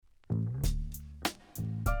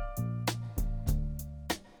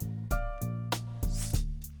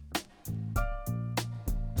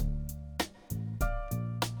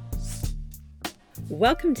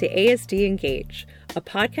Welcome to ASD Engage, a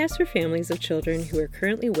podcast for families of children who are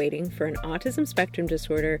currently waiting for an autism spectrum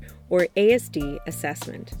disorder or ASD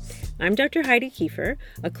assessment. I'm Dr. Heidi Kiefer,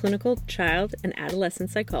 a clinical child and adolescent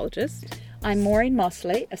psychologist. I'm Maureen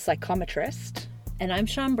Mosley, a psychometrist. And I'm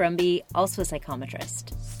Sean Brumby, also a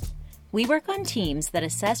psychometrist. We work on teams that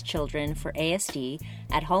assess children for ASD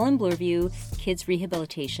at Holland Bloorview Kids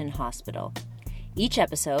Rehabilitation Hospital. Each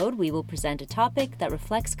episode, we will present a topic that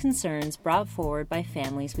reflects concerns brought forward by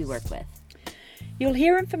families we work with. You'll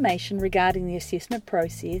hear information regarding the assessment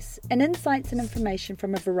process and insights and information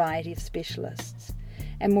from a variety of specialists.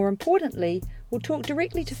 And more importantly, we'll talk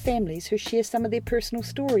directly to families who share some of their personal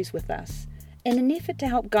stories with us in an effort to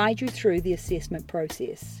help guide you through the assessment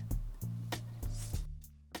process.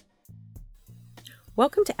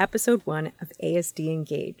 Welcome to episode 1 of ASD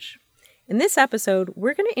Engage. In this episode,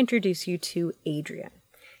 we're going to introduce you to Adrienne.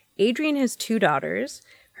 Adrienne has 2 daughters.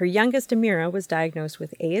 Her youngest, Amira, was diagnosed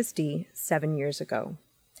with ASD 7 years ago.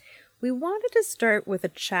 We wanted to start with a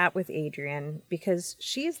chat with Adrienne because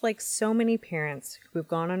she is like so many parents who have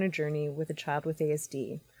gone on a journey with a child with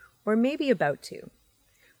ASD, or maybe about to.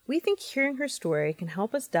 We think hearing her story can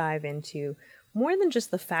help us dive into more than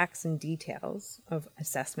just the facts and details of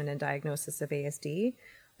assessment and diagnosis of ASD,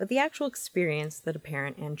 but the actual experience that a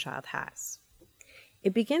parent and child has.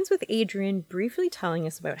 It begins with Adrienne briefly telling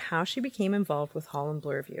us about how she became involved with Holland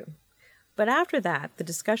Bloorview. But after that, the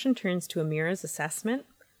discussion turns to Amira's assessment,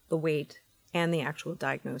 the wait, and the actual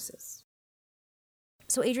diagnosis.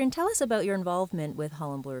 So Adrienne, tell us about your involvement with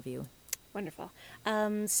Holland Bloorview. Wonderful.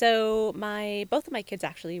 So both of my kids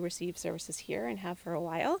actually receive services here and have for a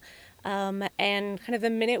while. And kind of the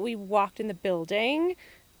minute we walked in the building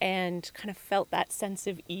and kind of felt that sense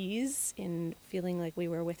of ease in feeling like we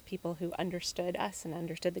were with people who understood us and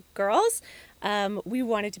understood the girls, we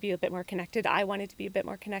wanted to be a bit more connected. I wanted to be a bit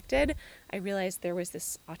more connected. I realized there was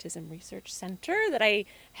this autism research center that I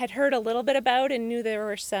had heard a little bit about and knew there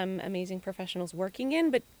were some amazing professionals working in,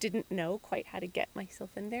 but didn't know quite how to get myself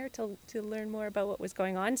in there to learn more about what was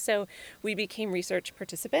going on. So we became research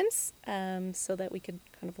participants so that we could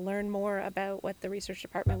kind of learn more about what the research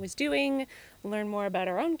department was doing, learn more about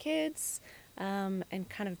our own kids, and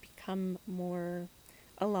kind of become more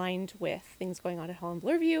aligned with things going on at Holland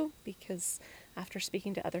Bloorview, because after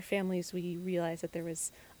speaking to other families, we realized that there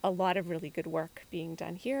was a lot of really good work being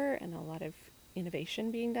done here and a lot of innovation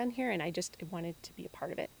being done here, and I just wanted to be a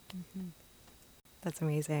part of it. Mm-hmm. That's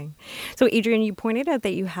amazing. So Adrienne, you pointed out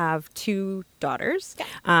that you have 2 daughters.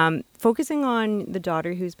 Yeah. Focusing on the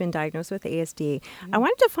daughter who's been diagnosed with ASD, I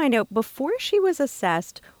wanted to find out, before she was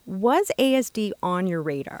assessed, was ASD on your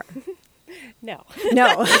radar? No.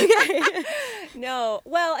 No. No.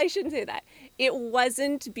 Well, I shouldn't say that. It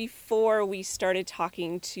wasn't before we started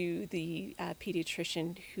talking to the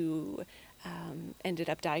pediatrician who ended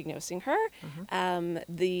up diagnosing her. Mm-hmm.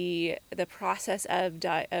 The process of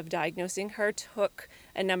diagnosing her took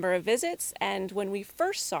a number of visits, and when we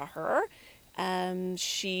first saw her,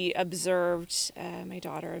 she observed my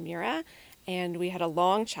daughter Amira, and we had a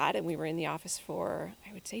long chat, and we were in the office for,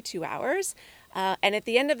 I would say, 2 hours. And at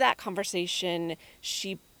the end of that conversation,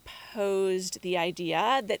 she posed the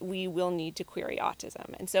idea that we will need to query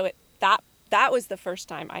autism. And so that was the first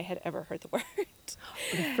time I had ever heard the word.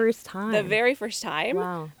 The first time? The very first time.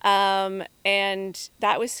 Wow. And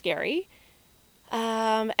that was scary.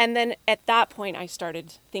 And then at that point, I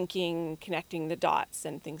started thinking, connecting the dots,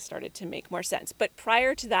 and things started to make more sense. But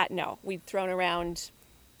prior to that, no. We'd thrown around,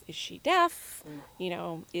 is she deaf?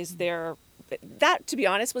 Is there... That, to be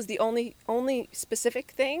honest, was the only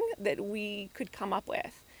specific thing that we could come up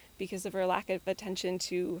with because of her lack of attention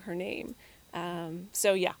to her name.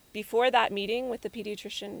 So yeah, before that meeting with the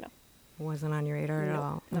pediatrician, no. Wasn't on your radar at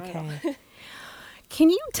all. Okay. At all. Can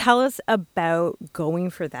you tell us about going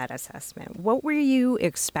for that assessment? What were you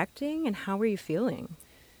expecting and how were you feeling?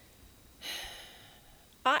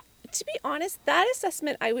 To be honest, that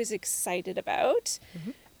assessment I was excited about.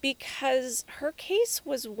 Mm-hmm. Because her case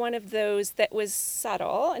was one of those that was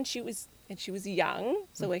subtle, and she was young.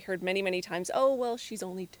 So I heard many, many times, "Oh, well, she's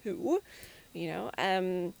only 2."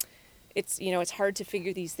 It's hard to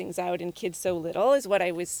figure these things out in kids so little, is what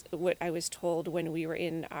I was told when we were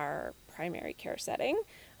in our primary care setting.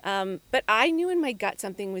 But I knew in my gut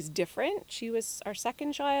something was different. She was our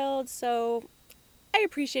second child, so I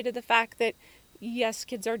appreciated the fact that yes,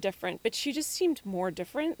 kids are different, but she just seemed more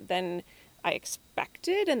different than I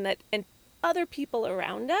expected, and other people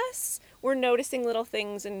around us were noticing little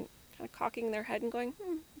things and kind of cocking their head and going,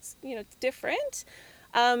 it's different.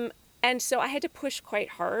 And so I had to push quite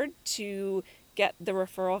hard to get the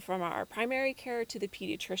referral from our primary care to the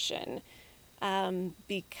pediatrician,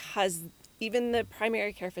 because even the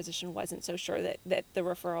primary care physician wasn't so sure that the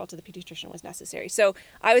referral to the pediatrician was necessary. So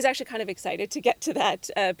I was actually kind of excited to get to that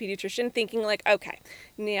pediatrician, thinking like, okay,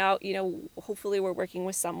 now, hopefully we're working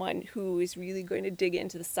with someone who is really going to dig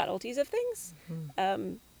into the subtleties of things.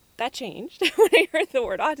 That changed when I heard the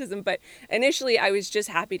word autism, but initially I was just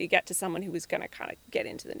happy to get to someone who was going to kind of get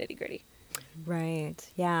into the nitty-gritty. Right.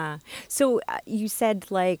 Yeah. So you said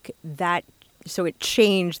like that, so it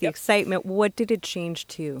changed the excitement. What did it change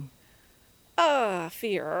to?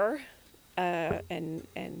 Fear,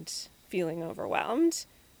 and feeling overwhelmed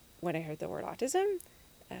when I heard the word autism.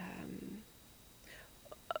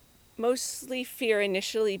 Mostly fear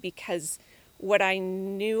initially because what I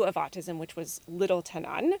knew of autism, which was little to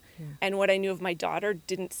none, and what I knew of my daughter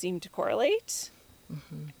didn't seem to correlate.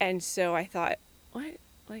 And so I thought, what?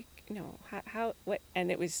 Like, no, how, what?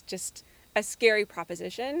 And it was just a scary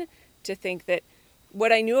proposition to think that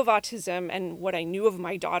what I knew of autism and what I knew of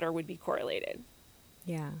my daughter would be correlated.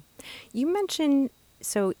 Yeah. You mentioned,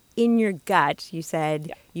 so in your gut, you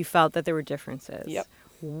said you felt that there were differences. Yep.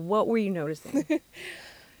 What were you noticing?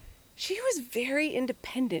 She was very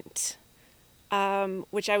independent,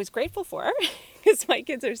 which I was grateful for because my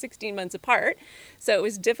kids are 16 months apart. So it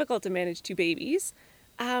was difficult to manage two babies.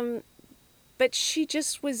 But she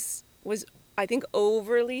just was, I think,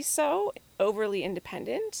 overly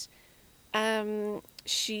independent.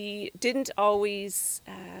 She didn't always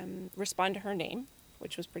respond to her name,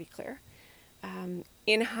 which was pretty clear.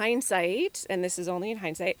 In hindsight, and this is only in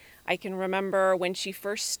hindsight, I can remember when she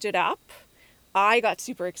first stood up, I got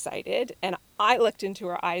super excited and I looked into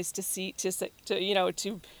her eyes to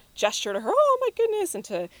gesture to her, oh my goodness, and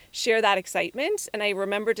to share that excitement. And I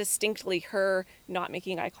remember distinctly her not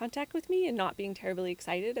making eye contact with me and not being terribly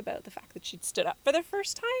excited about the fact that she'd stood up for the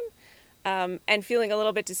first time, and feeling a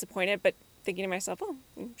little bit disappointed, but thinking to myself, oh,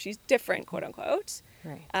 she's different, quote unquote.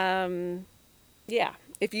 Right. Yeah.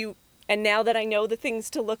 And now that I know the things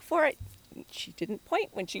to look for, she didn't point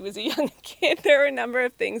when she was a young kid. There are a number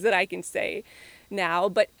of things that I can say now,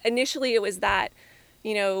 but initially it was that,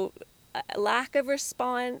 lack of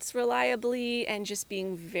response reliably and just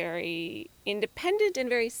being very independent and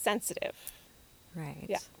very sensitive. Right.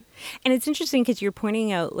 Yeah. And it's interesting because you're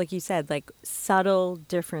pointing out, like you said, like subtle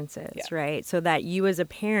differences, right? So that you as a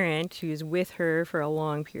parent who's with her for a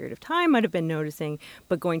long period of time might have been noticing,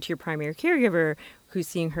 but going to your primary caregiver who's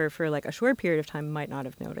seeing her for like a short period of time might not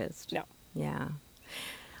have noticed. No. Yeah.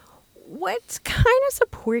 What kind of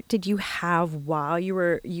support did you have while you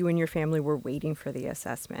and your family were waiting for the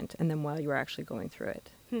assessment and then while you were actually going through it?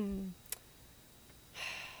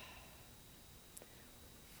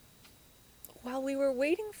 While we were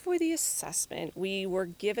waiting for the assessment, we were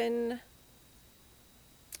given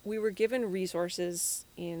resources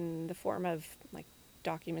in the form of like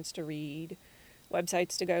documents to read,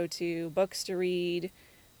 websites to go to, books to read,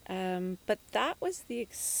 but that was the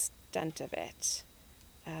extent of it.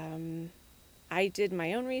 I did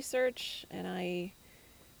my own research, and I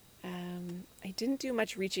didn't do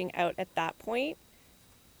much reaching out at that point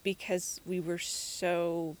because we were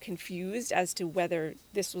so confused as to whether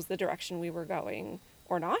this was the direction we were going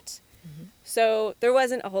or not. So there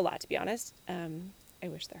wasn't a whole lot, to be honest. I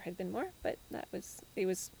wish there had been more, but it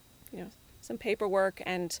was some paperwork,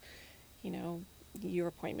 and your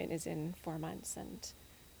appointment is in 4 months, and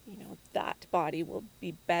that body will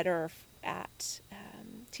be better at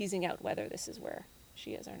teasing out whether this is where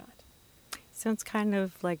she is or not. Sounds kind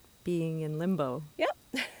of like being in limbo. Yep.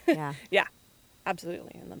 Yeah. Yeah,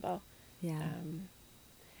 absolutely in limbo. Yeah.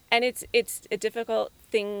 And it's a difficult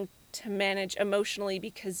thing to manage emotionally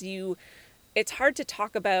because it's hard to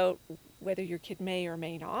talk about whether your kid may or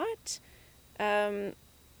may not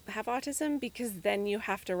have autism, because then you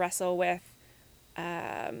have to wrestle with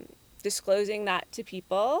disclosing that to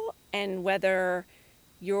people and whether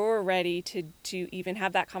you're ready to even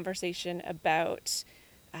have that conversation about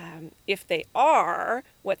if they are,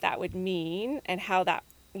 what that would mean and how that,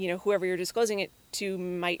 whoever you're disclosing it to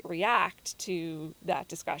might react to that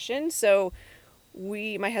discussion. So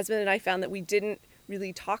my husband and I found that we didn't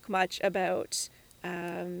really talk much about,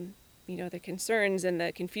 the concerns and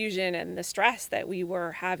the confusion and the stress that we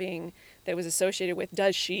were having that was associated with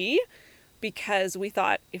does she, because we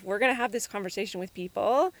thought if we're going to have this conversation with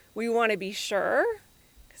people, we want to be sure,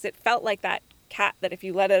 because it felt like that cat that if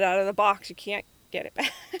you let it out of the box, you can't get it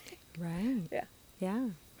back. Right. Yeah. Yeah.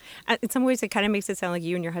 In some ways, it kind of makes it sound like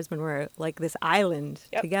you and your husband were like this island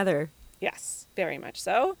together. Yes, very much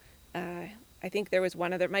so. I think there was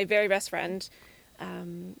my very best friend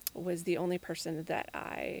was the only person that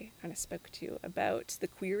I kind of spoke to about the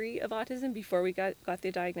query of autism before we got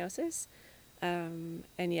the diagnosis. And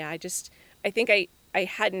yeah, I think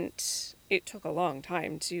it took a long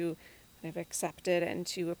time to kind of accept it and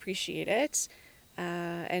to appreciate it.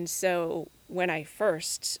 And so when I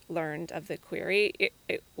first learned of the query,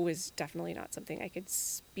 it was definitely not something I could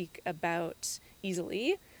speak about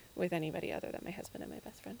easily with anybody other than my husband and my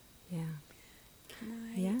best friend. Yeah.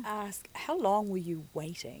 Can I ask, how long were you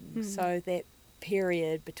waiting? So that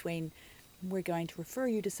period between we're going to refer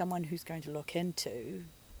you to someone who's going to look into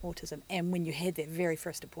autism and when you had that very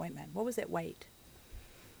first appointment, what was that wait?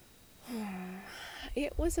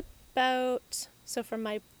 It was about, so from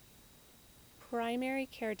my primary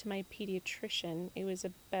care to my pediatrician, it was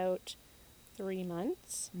about 3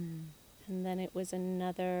 months. And then it was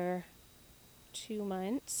another 2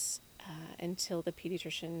 months until the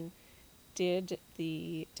pediatrician did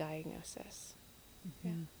the diagnosis.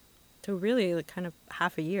 Yeah. So really, like, kind of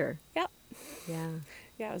half a year. Yeah. Yeah.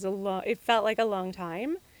 Yeah, it felt like a long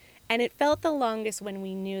time. And it felt the longest when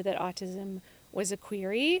we knew that autism was a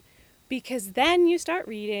query, because then you start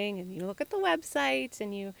reading and you look at the websites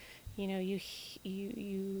and you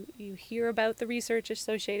hear about the research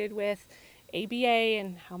associated with ABA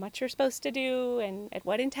and how much you're supposed to do and at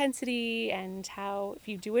what intensity, and how if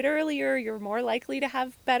you do it earlier, you're more likely to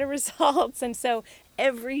have better results. And so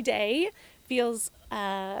every day feels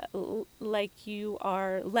like you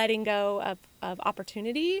are letting go of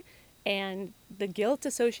opportunity and the guilt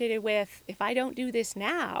associated with, if I don't do this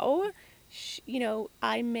now,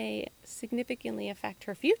 I may significantly affect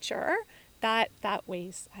her future. That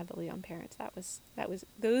weighs heavily on parents. That was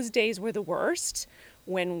those days were the worst,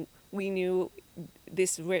 when we knew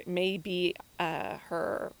this may be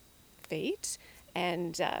her fate,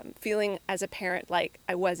 and feeling as a parent like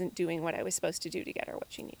I wasn't doing what I was supposed to do to get her what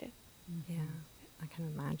she needed. Yeah, I can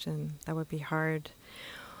imagine that would be hard.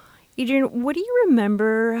 Adrian, what do you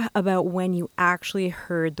remember about when you actually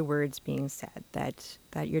heard the words being said that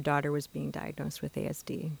your daughter was being diagnosed with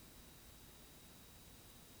ASD?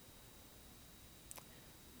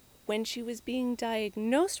 When she was being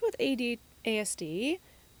diagnosed with ASD,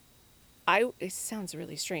 it sounds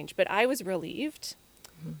really strange, but I was relieved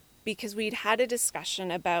because we'd had a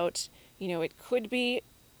discussion about, it could be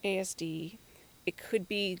ASD, it could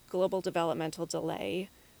be global developmental delay,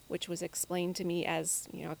 which was explained to me as,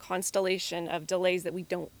 a constellation of delays that we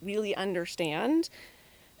don't really understand,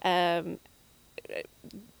 and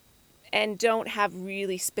don't have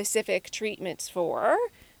really specific treatments for.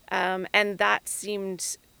 And that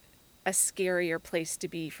seemed a scarier place to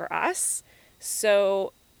be for us.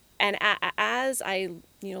 So, and as I,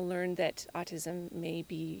 learned that autism may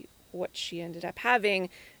be what she ended up having,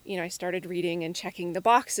 I started reading and checking the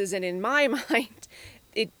boxes, and in my mind,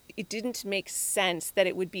 it didn't make sense that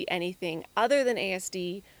it would be anything other than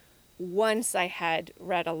ASD once I had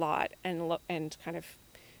read a lot and kind of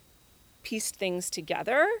pieced things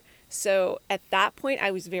together. So at that point,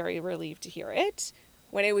 I was very relieved to hear it.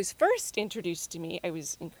 When it was first introduced to me, I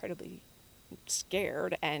was incredibly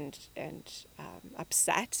scared and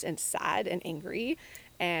upset and sad and angry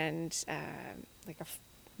and like a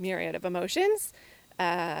myriad of emotions.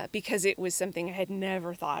 Because it was something I had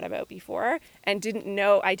never thought about before and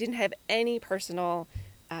I didn't have any personal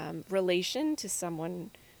relation to someone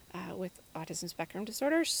with autism spectrum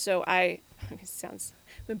disorder. So it sounds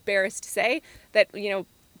embarrassed to say that,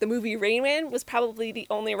 the movie Rain Man was probably the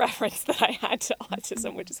only reference that I had to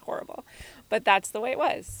autism, which is horrible, but that's the way it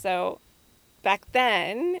was. So back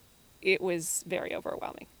then it was very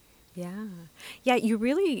overwhelming. Yeah. Yeah, it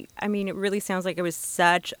really sounds like it was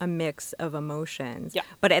such a mix of emotions. Yeah.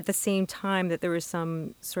 But at the same time that there was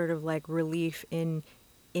some sort of like relief in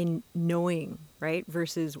knowing, right?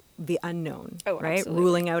 Versus the unknown, right? Absolutely.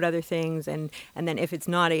 Ruling out other things. And then if it's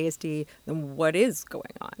not ASD, then what is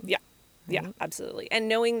going on? Yeah. Right? Yeah, absolutely. And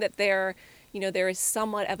knowing that there is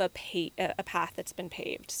somewhat of a path that's been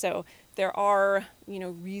paved. So there are,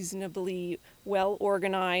 reasonably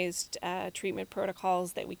well-organized treatment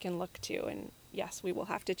protocols that we can look to. And yes, we will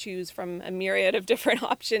have to choose from a myriad of different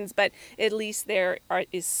options, but at least there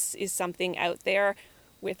is something out there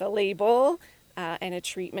with a label and a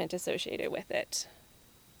treatment associated with it.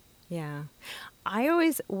 Yeah.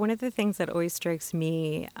 One of the things that always strikes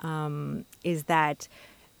me is that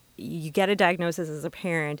you get a diagnosis as a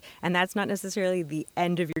parent, and that's not necessarily the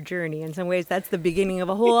end of your journey. In some ways, that's the beginning of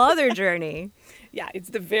a whole other journey. Yeah, it's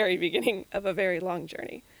the very beginning of a very long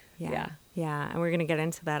journey. Yeah. And we're going to get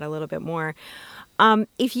into that a little bit more.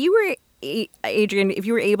 If you were, Adrian, if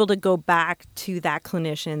you were able to go back to that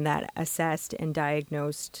clinician that assessed and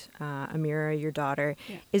diagnosed Amira, your daughter,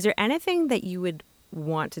 is there anything that you would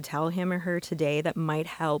want to tell him or her today that might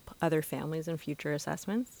help other families in future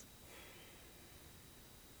assessments?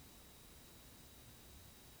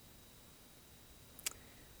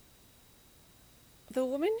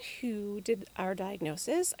 who did our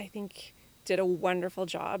diagnosis, I think, did a wonderful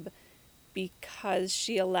job because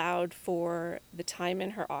she allowed for the time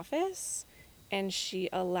in her office and she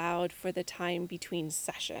allowed for the time between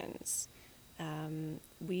sessions.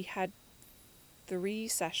 We had 3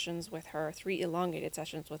 sessions with her, 3 elongated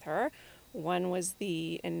sessions with her. One was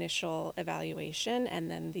the initial evaluation and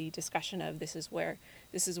then the discussion of this is where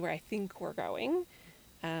I think we're going.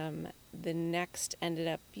 The next ended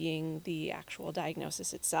up being the actual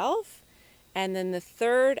diagnosis itself. And then the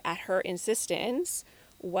third, at her insistence,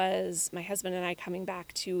 was my husband and I coming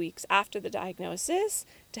back 2 weeks after the diagnosis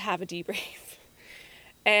to have a debrief.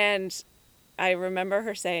 And I remember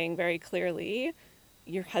her saying very clearly,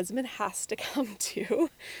 your husband has to come too.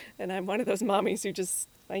 And I'm one of those mommies who just,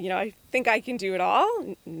 I think I can do it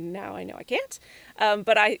all. Now I know I can't.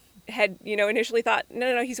 But I had, initially thought,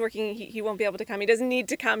 no, he's working. He won't be able to come. He doesn't need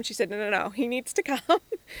to come. She said, no, he needs to come.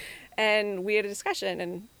 And we had a discussion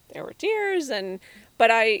and there were tears.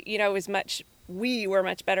 But we were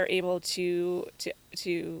much better able to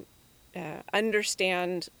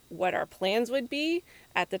understand what our plans would be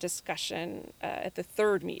at the discussion at the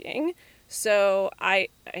third meeting. So I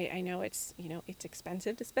know it's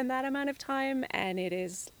expensive to spend that amount of time and it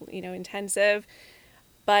is intensive,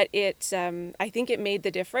 but I think it made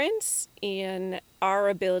the difference in our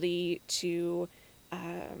ability to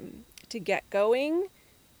get going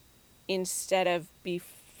instead of be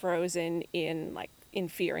frozen in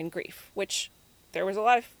fear and grief, which there was a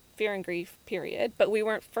lot of fear and grief, period, but we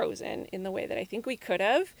weren't frozen in the way that I think we could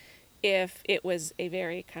have if it was a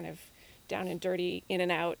very kind of down and dirty, in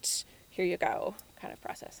and out, here you go kind of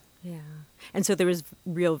process. Yeah. And so there was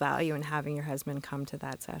real value in having your husband come to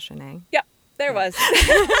that session, eh? Yeah, there was.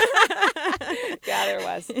 Yeah, there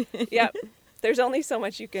was. Yep. There's only so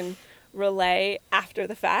much you can relay after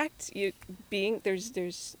the fact. Being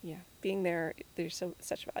there, there's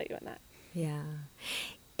such value in that. Yeah.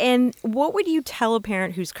 And what would you tell a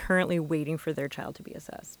parent who's currently waiting for their child to be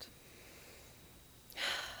assessed?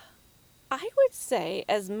 I would say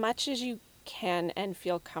as much as you can and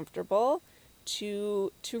feel comfortable to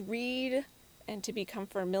read and to become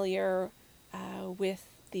familiar with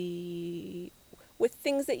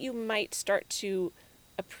things that you might start to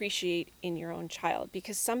appreciate in your own child,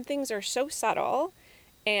 because some things are so subtle,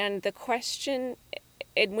 and the question,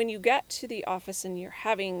 and when you get to the office and you're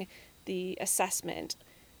having the assessment,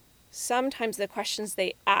 sometimes the questions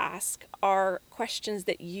they ask are questions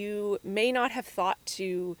that you may not have thought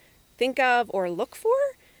to think of or look for.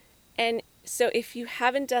 And so if you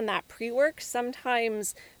haven't done that pre-work,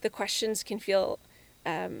 sometimes the questions can feel,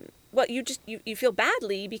 you feel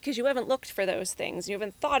badly because you haven't looked for those things. You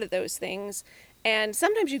haven't thought of those things. And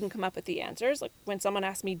sometimes you can come up with the answers. Like when someone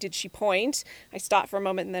asked me, did she point? I stopped for a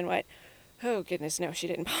moment and then went, oh goodness, no, she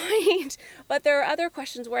didn't point. But there are other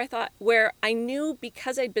questions where I knew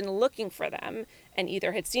because I'd been looking for them and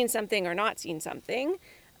either had seen something or not seen something,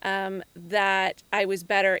 that I was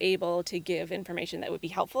better able to give information that would be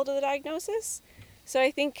helpful to the diagnosis. So I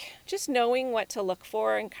think just knowing what to look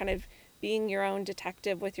for and kind of being your own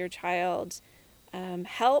detective with your child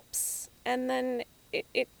helps. And then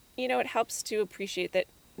it helps to appreciate that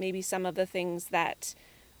maybe some of the things that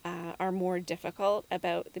are more difficult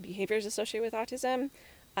about the behaviors associated with autism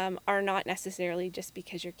are not necessarily just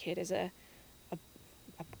because your kid is a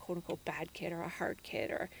quote-unquote bad kid or a hard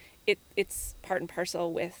kid, or it's part and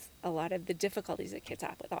parcel with a lot of the difficulties that kids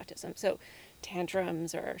have with autism. So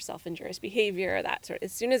tantrums or self-injurious behavior, that sort of,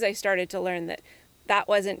 as soon as I started to learn that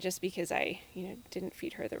wasn't just because I, didn't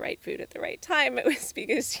feed her the right food at the right time. It was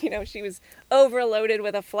because, she was overloaded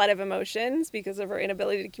with a flood of emotions because of her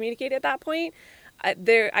inability to communicate at that point.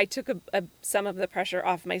 I took some of the pressure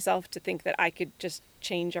off myself to think that I could just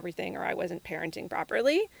change everything or I wasn't parenting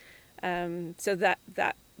properly. So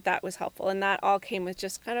that was helpful. And that all came with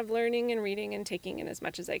just kind of learning and reading and taking in as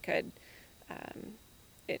much as I could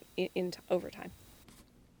over time.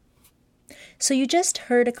 So you just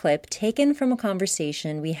heard a clip taken from a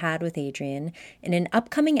conversation we had with Adrienne in an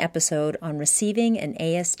upcoming episode on receiving an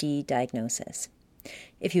ASD diagnosis.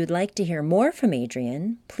 If you would like to hear more from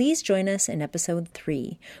Adrienne, please join us in episode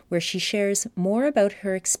 3, where she shares more about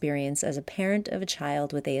her experience as a parent of a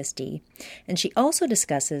child with ASD, and she also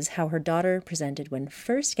discusses how her daughter presented when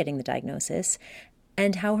first getting the diagnosis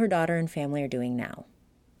and how her daughter and family are doing now.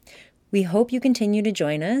 We hope you continue to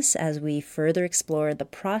join us as we further explore the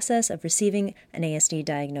process of receiving an ASD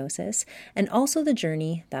diagnosis and also the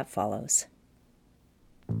journey that follows.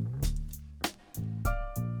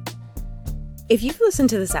 If you've listened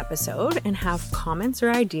to this episode and have comments or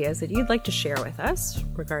ideas that you'd like to share with us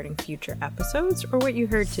regarding future episodes or what you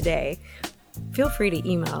heard today, Feel free to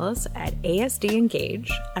email us at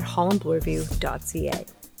asdengage@hollandbloorview.ca.